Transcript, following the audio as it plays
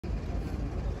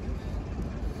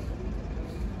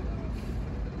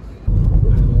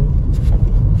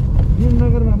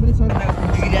नेपालमा पनि सर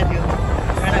बिग्रिया थियो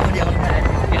काँडाको ल्याउनु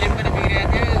फिल्म पनि बिग्रिया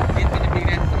थियो गीत पनि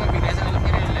बिग्रिया थियो सबै बिग्रिया छ अब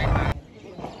फेरि लाइनमा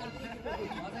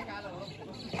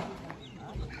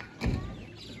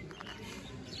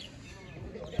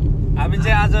हामी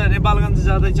चाहिँ आज नेपालगञ्ज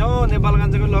जाँदैछौँ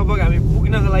नेपालगञ्जको लगभग हामी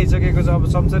पुग्न लागिसकेको छ अब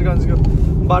शमशेरगञ्जको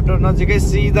बाटो नजिकै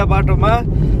सिधा बाटोमा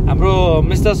हाम्रो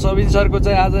मिस्टर सबिन सरको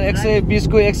चाहिँ आज 120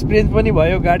 को एक्सपिरियन्स पनि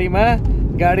भयो गाडीमा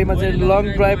चाहिँ लङ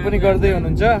ड्राइभ पनि गर्दै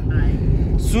हुनुहुन्छ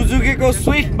सुजुकीको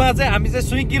स्विफ्टमा चाहिँ हामी चाहिँ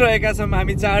सुइकिरहेका छौँ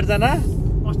हामी 4 जना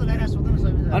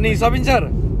अनि सबिन सर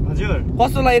हजुर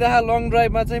कस्तो लागिरह लङ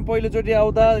ड्राइभमा चाहिँ पहिलोचोटि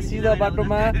आउँदा सिधा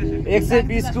बाटोमा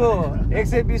 120 को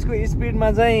स्पिडमा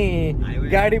चाहिँ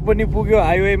गाडी पनि पुग्यो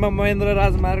हाइवेमा महेन्द्र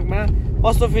राजमार्गमा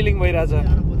कस्तो फिलिङ भइरहेछ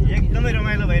एकदमै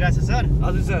रमाइलो भइरहेछ सर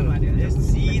हजुर सर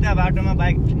सिधा बाटोमा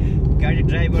बाइक गाडी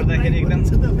ड्राइभ गर्दाखेरि एकदम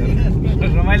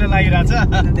रमाइलो लागिरहेछ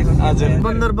हजुर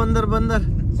बन्दर बन्दर बन्दर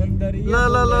ल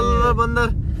ल ल ल बन्दर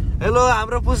हेलो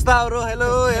हाम्रो पुस्ताहरू हेलो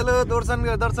हेलो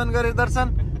दर्शन गरे दर्शन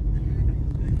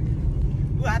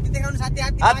हात्ती देखाउनु साथी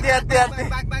हात्ती हात्ती हात्ती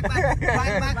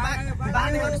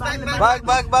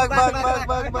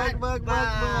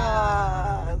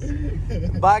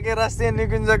बाघे राष्ट्रिय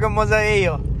निकुञ्जको मजा यही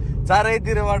हो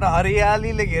चारैतिरबाट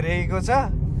हरियालीले घेरिएको छ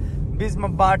बीचमा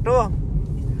बाटो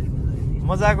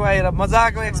मजाको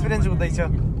एक्सपिरियन्स हुँदैछ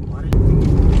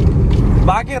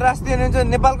बाघे राष्ट्रिय निकुञ्ज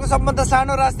नेपालको सबभन्दा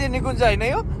सानो राष्ट्रिय निकुञ्ज होइन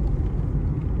यो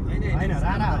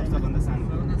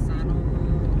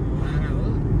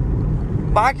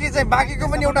बाँकीको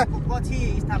पनि एउटा पछि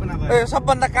स्थापना भयो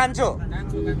सबभन्दा कान्छो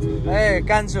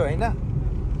होइन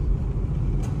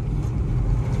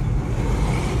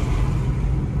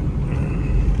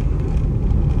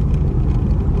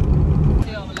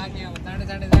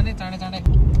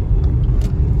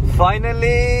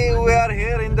Finally, we are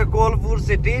here in the Kolpur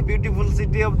city, beautiful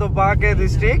city of the Baghé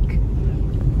district.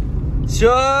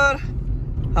 Sure,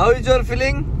 how is your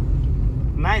feeling?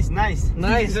 Nice.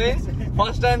 है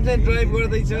फर्स्ट टाइम चाहिँ ड्राइभ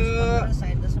गर्दैछ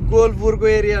कोलपुरको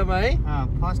एरियामा है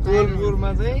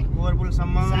कोलपुरमा चाहिँ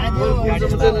कोलपुरसम्म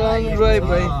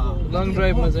लङ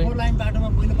ड्राइभमा चाहिँ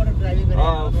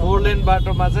 4 लेन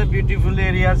बाटोमा चाहिँ ब्युटिफुल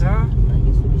एरिया छ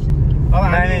अब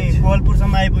हामी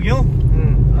कोलपुरसम्म आइपुग्यौँ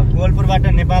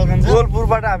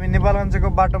कोलपुरबाट हामी नेपालगञ्जको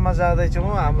बाटोमा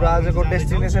जाँदैछौँ हाम्रो आजको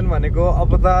डेस्टिनेसन भनेको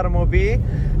अवतार movie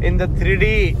in the 3D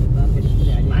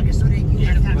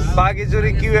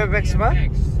Bageshwari QFX मा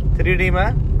 3D मा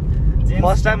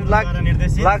फर्स्ट टाइम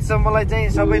लाग्छ मलाई चाहिँ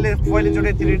सबैले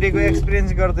पहिलोचोटि 3D को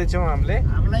एक्सपिरियन्स गर्दैछौँ हामीले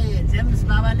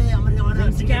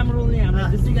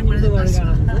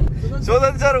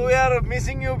सोधन sir we are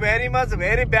missing you very much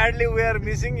very badly we are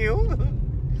missing you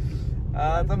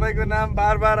तपाईको नाम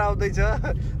बार आउँदैछ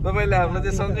तपाईले हामीलाई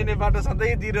चाहिँ सम्झिने बाटो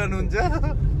सधैँ दिइरहनुहुन्छ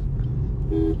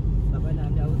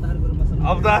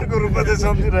अवतारको रूपमा चाहिँ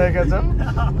सम्झिरहेका छौँ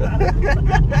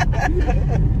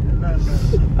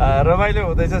रमाइलो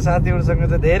हुँदैछ साथीहरूसँग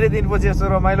चाहिँ धेरै दिनपछि यस्तो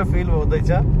रमाइलो फिल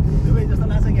हुँदैछ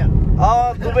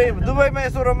दुबईमा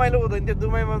यस्तो रमाइलो हुँदैन थियो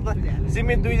दुबईमा त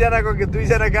सीमित 2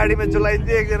 जना गाडीमा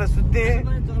चलाइन्थ्यो 1 जना सुत्थे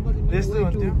त्यस्तो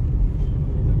हुन्थ्यो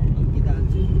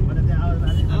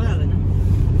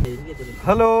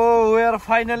Hello, we are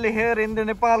finally here in the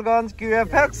Nepalganj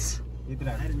QFX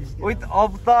with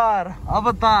Avatar.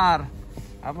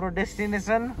 हाम्रो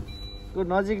डेस्टिनेसन को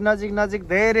नजिक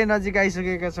धेरै नजिक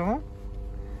आइसकेका छौँ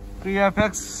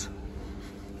QFX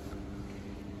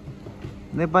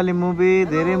नेपाली मुभी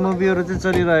धेरै मुभीहरू चाहिँ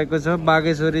चलिरहेको छ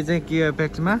बागेश्वरी चाहिँ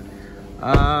QFX मा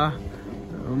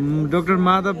Dr.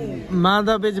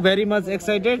 Madhav is very much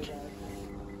excited.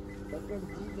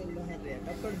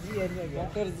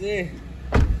 Dr. G.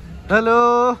 Hello.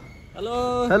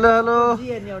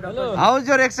 How is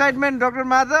your excitement, Dr.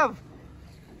 Madhav?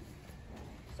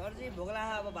 Sir जी भोगला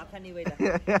अब भात खानी भइरा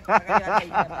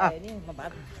नि म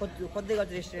भात खोज्दै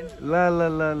गर्छु रेस्टुरेन्ट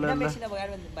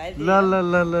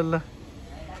ल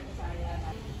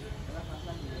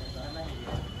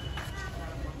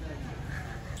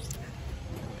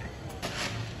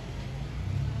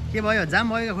के भयो जाम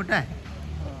भयो खुट्टा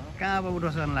कहाँ अब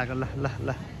उठोस् गर्न लाग्यो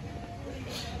ल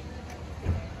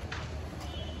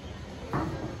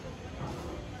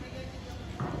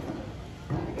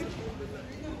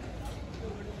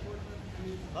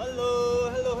Hello.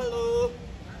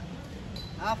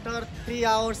 After 3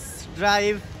 hours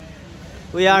drive,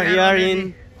 we are here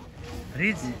in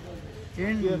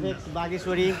QFX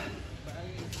Bagheshwari.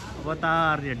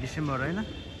 Avatar December, right?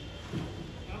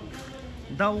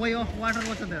 The way of water,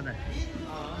 what's that?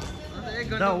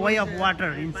 The way of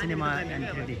water in cinema and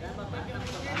 3D.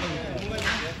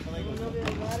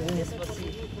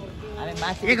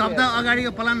 एक हप्ता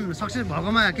अगाडिको प्लान सक्सेस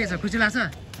भएकोमा के छ खुसी लाग्छ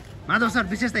माधव सर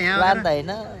विशेष त यहाँ प्लान त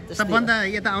हैन सबभन्दा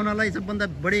यता आउनलाई सबभन्दा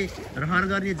बढी रहर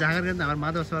गर्ने जागर गर्ने हाम्रो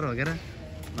माधव सर हो के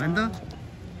होइन त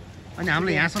अनि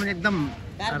हामीलाई यहाँसम्म एकदम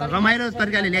रमाइलो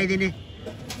तरिकाले ल्याइदिने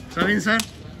सबिन सर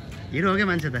हिरो हो क्या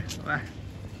मान्छे त वाह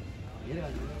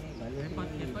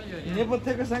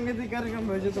नेपथ्यको साङ्गीतिक कार्यक्रम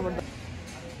भएछ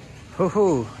हो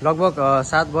लगभग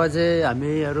 7 बजे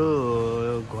हामीहरू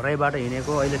घोराइबाट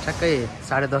हिँडेको अहिले ठ्याक्कै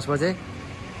 10:30 बजे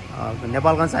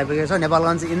नेपालगञ्ज आइपुगेको छ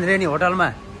नेपालगञ्ज इन्द्रेणी होटलमा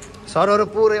सरहरू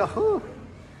पुरै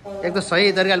एकदम सही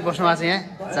तरिकाले बस्नु भएको छ यहाँ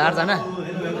 4 जना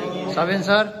सबिन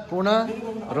सर पुनः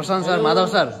Roshan sir Madhav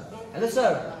sir hello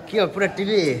sir के हो पुरा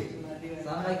टिभी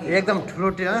एकदम ठुलो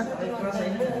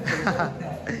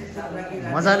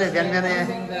मजाले बिहान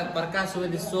प्रकाश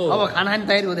सो अब खाना खाने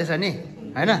तयारी हुँदैछ नि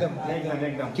होइन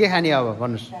के खाने अब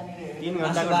भन्नुहोस् 3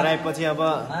 घण्टाको ड्राइभ पछि अब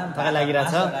थकाइ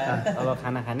लागिरहेछ अब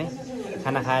खाना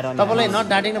खाएर तपाईँलाई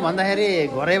नडाँटिनु भन्दाखेरि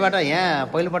घरैबाट यहाँ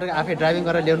पहिलोपटक आफै ड्राइभिङ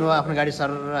गरेर ल्याउनु भयो आफ्नो गाडी सर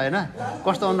होइन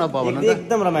कस्तो अनुभव भयो भन्नु त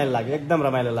एकदम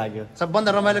रमाइलो लाग्यो सबभन्दा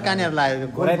रमाइलो कहाँनिर लाग्यो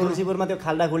घोराइ तुलसीपुरमा त्यो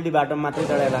खाल्डा खुल्डी बाटोमा मात्रै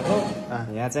चढाइरहेको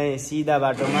यहाँ चाहिँ सिधा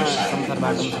बाटोमा संसार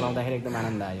बाटोमा चलाउँदाखेरि एकदम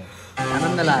आनन्द आयो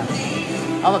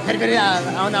अब फेरि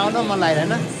आउनु मन लाग्यो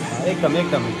होइन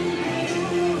एकदम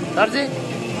सरजी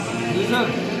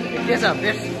के छ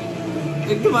बेस्ट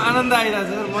एकदम आनन्द आइरहेछ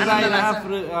मजा आइरहेको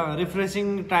रिफ्रेसिङ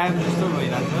टाइम जस्तो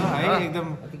भइरहेछ है एकदम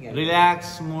रिल्याक्स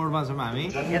मोडमा छौँ हामी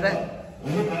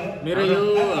मेरो यो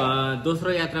दोस्रो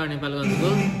यात्रा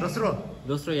नेपालगञ्जको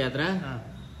दोस्रो यात्रा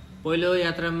पहिलो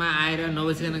यात्रामा आएर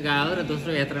नबसिकन गयो र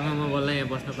दोस्रो यात्रामा म बल्ल यहाँ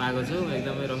बस्न पाएको छु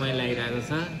एकदमै रमाइलो लागिरहेको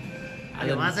छ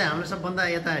अहिले उहाँ चाहिँ हाम्रो सबभन्दा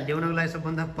यता ल्याउनको लागि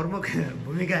सबभन्दा प्रमुख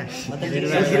भूमिका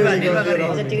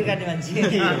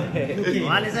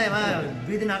उहाँले चाहिँ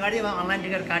 2 दिन अगाडि अनलाइन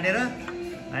टिकट काटेर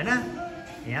होइन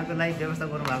यहाँको लागि व्यवस्था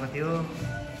गर्नुभएको थियो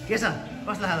के छ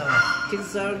कस्तो खालको ठिक छ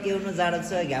सर के हुनु जाडो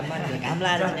छ घाम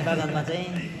लागेर नेपालगञ्जमा चाहिँ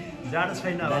जाडो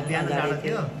छैन अब बिहान जाडो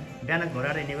थियो बिहान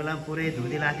घोराएर हिँडेको बेलामा पुरै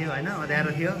धुदी लाग्थ्यो होइन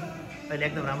अँध्यारो थियो अहिले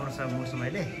एकदम राम्रो छ मौसम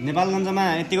अहिले नेपालगञ्जमा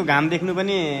यतिको घाम देख्नु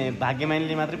पनि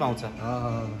भाग्यमानीले मात्रै पाउँछ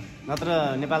नत्र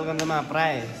नेपालगञ्जमा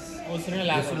प्राय हुसु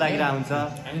लागिरहेको हुन्छ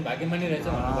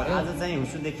आज चाहिँ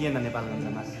हुसु देखिएन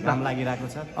नेपालगञ्जमा घाम लागिरहेको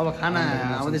छ अब खाना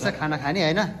आउँदैछ खाना खाने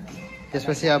होइन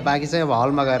त्यसपछि अब बाँकी चाहिँ अब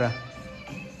हलमा गएर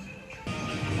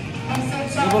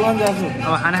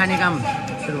अब खाना खाने काम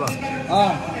सुरु भयो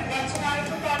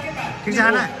ठिक छ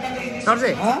खाना सर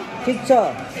चाहिँ ठिक छ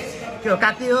के हो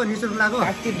काक्ती हो निशुल्क लगाएको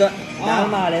काक्ती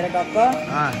दालमा हालेर टक्क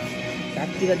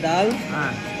काक्तीको दाल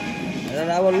र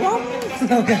अब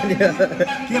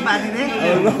के पार्ने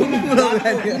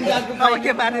अब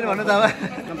के पार्ने भन्नु त अब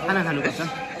खाना खानुपर्छ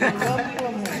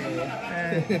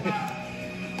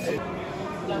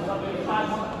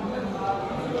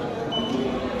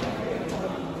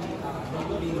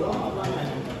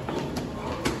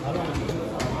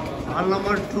हल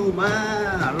नम्बर 2 मा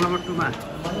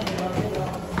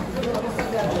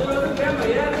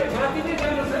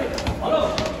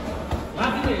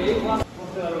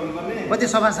कति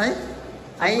सफा छ है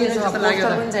आइन्छ जस्तो लाग्यो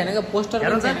पनि छैन के पोस्टर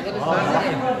पनि छैन के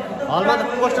हलमा त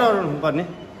पोस्टरहरू हुनुपर्ने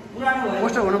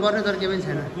पोस्टर हुनुपर्ने तर के पनि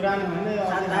छैन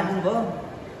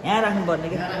यहाँ राख्नुपर्ने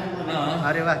के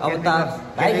अरे वाह अब त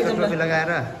भाइको टोपी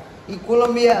लगाएर यी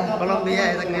कोलम्बिया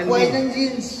पोइजन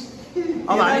जिन्स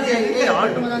अब हामी चाहिँ के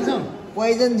हल्टुमा जान्छौँ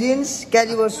पोइजन जिन्स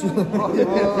क्यालिबर सु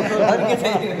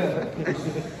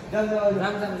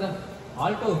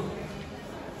हल्टो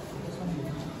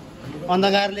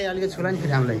अन्धकारले अलिकति छुला नि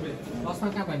फेरि हामीलाई चस्मा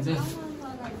कहाँ पाइन्छ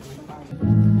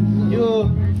यो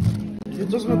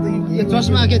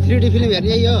चस्मा के 3D फिल्म हेर्ने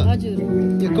यही हो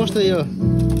यो कस्तो यो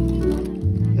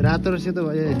रातो र सेतो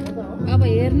भयो अब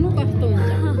हेर्नु कस्तो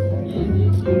हुन्छ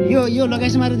यो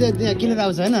लगाइस मारे त्यहाँ किनेर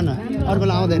आउँछ होइन अरू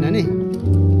बेला आउँदैन नि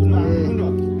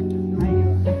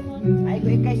आइको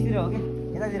 21 तिर हो के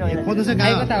यतातिर फोटो चाहिँ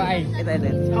कहाँ यता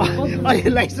अहिले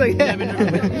लागिसक्यो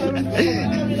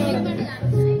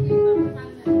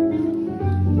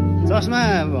चस्मा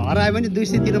हरायो भने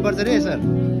 200 तिर्नुपर्छ रे सर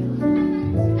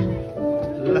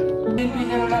ल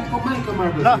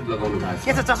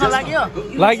के छ चस्मा लाग्यो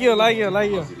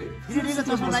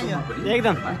चस्मा लाग्यो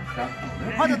एकदम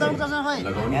खै त चस्मा खै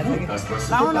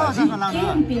लाउनु न चस्मा लाउनु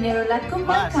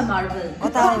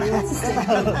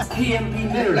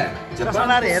चस्मा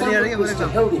लाएर हेर्ने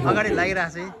अगाडि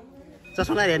लागिरहेको छ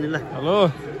चस्मा लाएर हेर्ने ल हेलो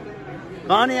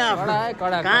कौन है आप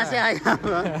कहाँ से आए आप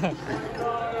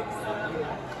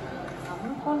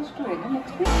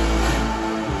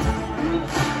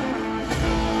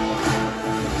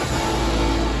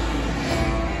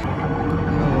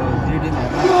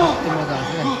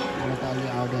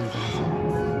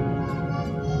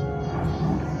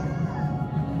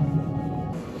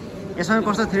यसमा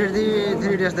कस्तो 3D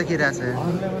जस्तो देखिरहेछ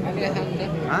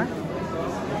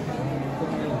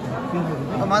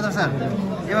माधव सर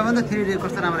यसमा पनि त 3D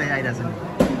कस्तो राम्रो आइरहेछ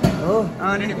हो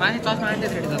अनि माथि चस्मा आइले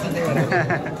 3D जस्तो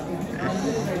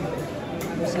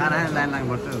सारा लाइन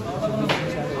लाग्नुपर्छ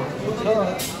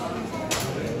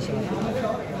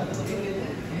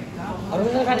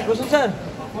सर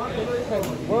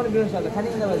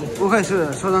ऊ खै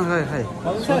सोधन खै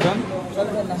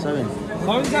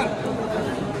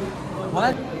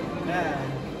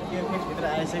भित्र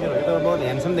आइसक्यो बहुत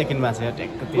ह्यान्डसम देखिनु भएको छ यार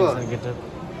ट्याक्क गेटअप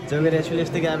जोगेर एक्चुअली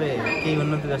यस्तै अब केही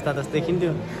गर्नु जस्ता जस्तो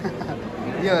देखिन्थ्यो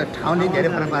यो ठाउँ नै धेरै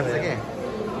फरक पार्छ क्या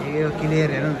यो क्लियर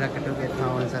हेर्नु टुक्कै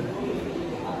ठाउँ अनुसार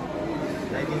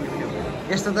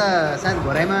यस्तो त सायद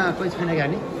घोराइमा कोही छैन क्या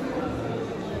नि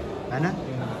होइन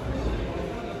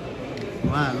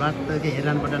उहाँ लट त के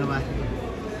हेरिरहनु पर्दैन उहाँ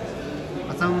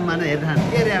अचम्म नै हेरिरहनु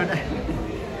के अरे एउटा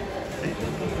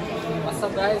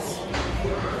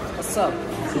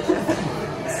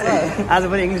आज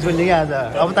पनि इङ्ग्लिस बोल्ने क्या आज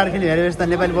अवतार खेल्ने हेरेपछि त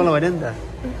नेपाली बोल्नु भएन नि त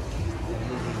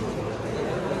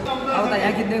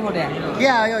के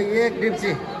आयो एक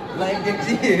डिप्ची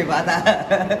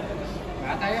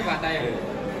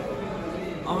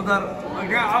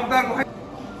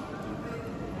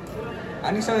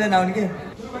अनि सबैजना आउने के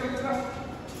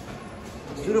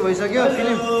सुरु भइसक्यो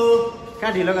फिल्म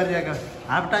कहाँ ढिलो गरिरहेको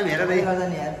हाफ टाइम हेरेर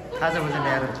थाहा छ बुझ्नु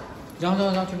ल्याएर जाउँ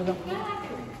छिटो जाउँ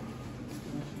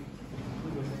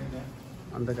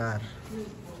अन्धकार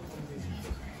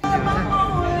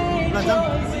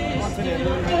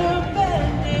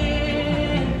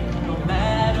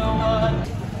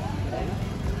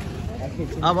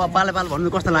अब पाले पाल भन्नु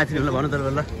कस्तो लाग्थ्यो भन्नु त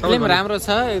ल फिल्म राम्रो छ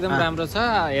एकदम राम्रो छ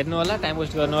हेर्नु होला टाइम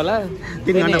वेस्ट गर्नु होला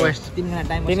 3 घण्टा वेस्ट 3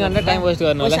 घण्टा टाइम वेस्ट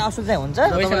गर्नु होला पैसा असुल चाहिँ हुन्छ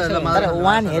तर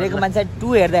 1 हेरेको मान्छे 2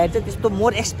 हेर्दाखेरि चाहिँ त्यस्तो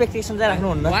मोर एक्सपेक्टेसन चाहिँ राख्नु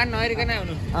हुन्न 1 नहेरिकन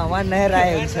आउनु 1 नहेरेर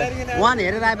आए हुन्छ 1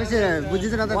 हेरेर आएपछि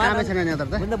बुझिन्छ न त कामै छैन नि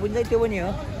त बुझ्दै त्यो पनि हो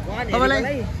तपाईलाई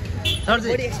सर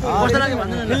चाहिँ कस्तो लाग्यो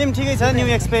भन्नु न फिल्म ठिकै छ न्यू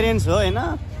एक्सपिरियन्स हो हैन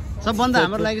सबभन्दा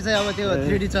हाम्रो लागि चाहिँ अब त्यो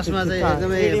 3D चस्मा चाहिँ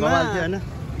एकदमै बवाल थियो हैन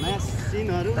नयाँ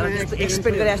सिनहरु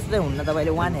एक्सपेक्ट गरे जस्तो चाहिँ हुन्न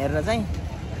तपाईले 1 हेरेर चाहिँ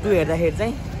 2 हेर्दाखेरि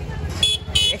चाहिँ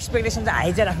एक्सपेक्टेसन चाहिँ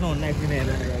हाई चाहिँ राख्नु हुन्न एक दिन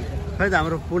हेरेर खै त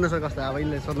हाम्रो पूर्ण सर कस्तो अब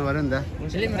यिनले सोध्नु पर्यो नि त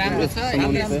फिल्म राम्रो छ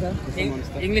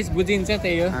इङ्ग्लिस बुझिन्छ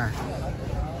त्यही हो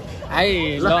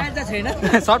आई ल छैन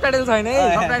सबटाइटल छैन है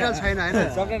सबटाइटल छैन हैन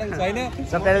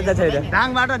सबटाइटल त छैन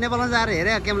डाङबाट नेपालमा जाएर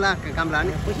हेरे केमला कामला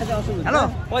नि हेलो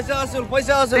पैसा असुल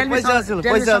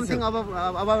समथिङ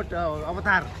अबाउट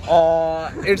अवतार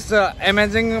it's an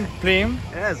amazing film.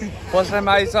 Yes. First time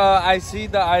I see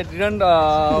the I didn't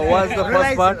watch the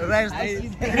first part.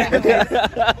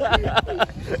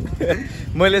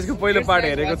 मैले यसको पहिलो पार्ट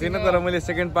हेरेको थिइनँ तर मैले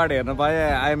सेकेन्ड पार्ट हेर्न पाएँ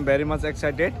I am very much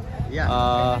excited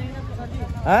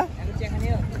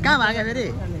कहाँ भाग्यो फेरि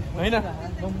होइन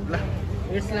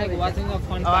it's like watching a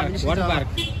fun park water park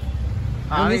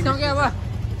मिस्कौँ के अब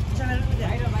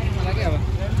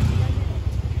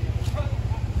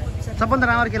सबभन्दा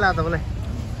राम्रो के लाग्यो तपाईँलाई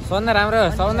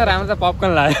सबभन्दा राम्रो त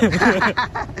पपकर्न लाग्यो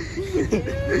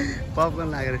पपकर्न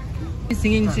लाग्यो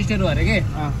सिङ्गिङ सिस्टर हो अरे के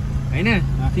होइन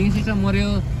सिङ्गिङ सिस्टर मर्यो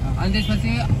अनि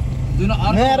त्यसपछि जुन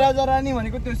नयाँ राजा रानी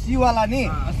भनेको त्यो सिवाला नि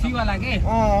सिवाला के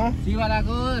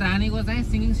सिवालाको रानीको चाहिँ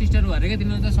सिङ्गिङ सिस्टर हो अरे के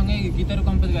तिनीहरू त सँगै गीतहरू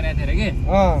कम्पोज गरेको थियो अरे के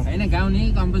होइन गाउने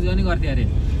कम्पोज गर्ने गर्थ्यो अरे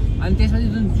अनि त्यसपछि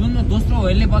जुन दोस्रो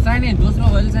होइलले बचायो नि दोस्रो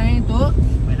होइल चाहिँ त्यो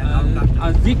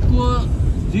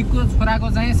जिकको छोराको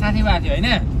चाहिँ साथी भएको थियो होइन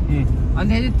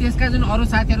अनि त्यसका जुन अरू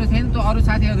साथीहरू थिए नि त्यो अरू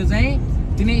साथीहरू चाहिँ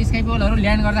तिनी स्काइपोलहरू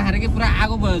ल्यान्ड गर्दाखेरि कि पुरा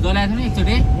आगो जलाएको थियो नि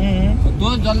एकचोटि त्यो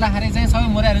जल्दाखेरि चाहिँ सबै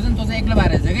मरेर चाहिँ त्यो चाहिँ एक्लो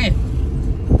भएर रहेछ कि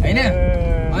होइन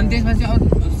अनि त्यसपछि अब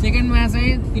सेकेन्डमा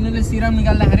चाहिँ तिनीहरूले सिरम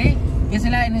निकाल्दाखेरि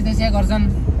त्यसैलाई एनेस्थेसिया गर्छन्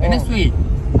होइन सुई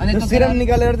अनि त्यो सिरम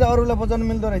निकालेर चाहिँ अरूलाई बचाउनु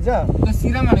मिल्दो रहेछ त्यो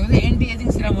सिरम भनेको चाहिँ एन्टी एजिङ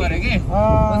सिरम हो अरे कि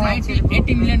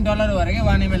 $80 million हो अरे कि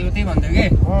 1 ml को त्यही भन्थ्यो कि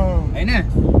होइन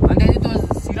अनि त्यसपछि त्यो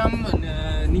सिरम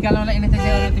निकाल्नलाई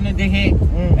एनेस्थेसिया गरेर तिमीले देखे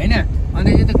होइन अनि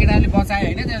त्यसपछि त्यो केटाले बचायो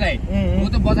होइन त्यसलाई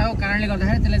त्यो बचाएको कारणले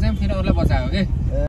गर्दाखेरि त्यसले चाहिँ फेरि अरूलाई बचायो कि